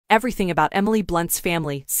everything about Emily Blunt's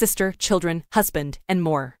family, sister, children, husband, and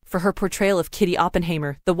more. For her portrayal of Kitty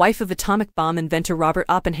Oppenheimer, the wife of atomic bomb inventor Robert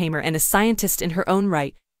Oppenheimer and a scientist in her own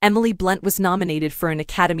right, Emily Blunt was nominated for an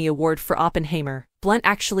Academy Award for Oppenheimer. Blunt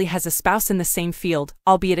actually has a spouse in the same field,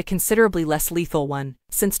 albeit a considerably less lethal one.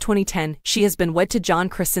 Since 2010, she has been wed to John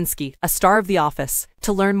Krasinski, a star of The Office.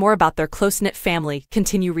 To learn more about their close-knit family,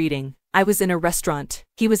 continue reading. I was in a restaurant.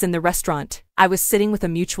 He was in the restaurant. I was sitting with a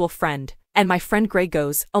mutual friend. And my friend Gray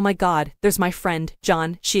goes, "Oh my God, there's my friend,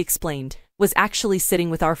 John," she explained. Was actually sitting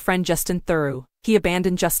with our friend Justin Theroux. He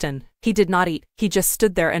abandoned Justin. He did not eat, he just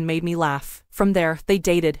stood there and made me laugh. From there, they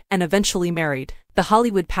dated, and eventually married. The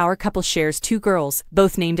Hollywood power couple shares 2 girls,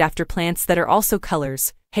 both named after plants that are also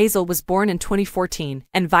colors. Hazel was born in 2014,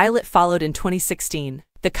 and Violet followed in 2016.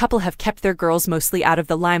 The couple have kept their girls mostly out of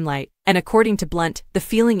the limelight, and according to Blunt, the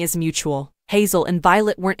feeling is mutual. Hazel and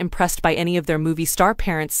Violet weren't impressed by any of their movie star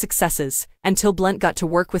parents' successes, until Blunt got to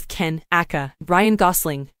work with Ken, aka Ryan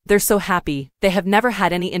Gosling. They're so happy. They have never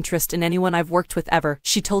had any interest in anyone I've worked with ever,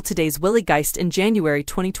 she told today's Willie Geist in January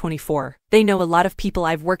 2024. They know a lot of people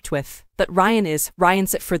I've worked with, but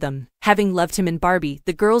Ryan's it for them. Having loved him in Barbie,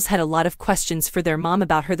 the girls had a lot of questions for their mom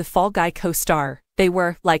about her The Fall Guy co-star. They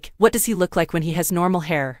were like, what does he look like when he has normal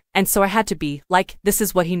hair? And so I had to be like, this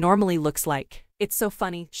is what he normally looks like. It's so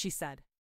funny, she said.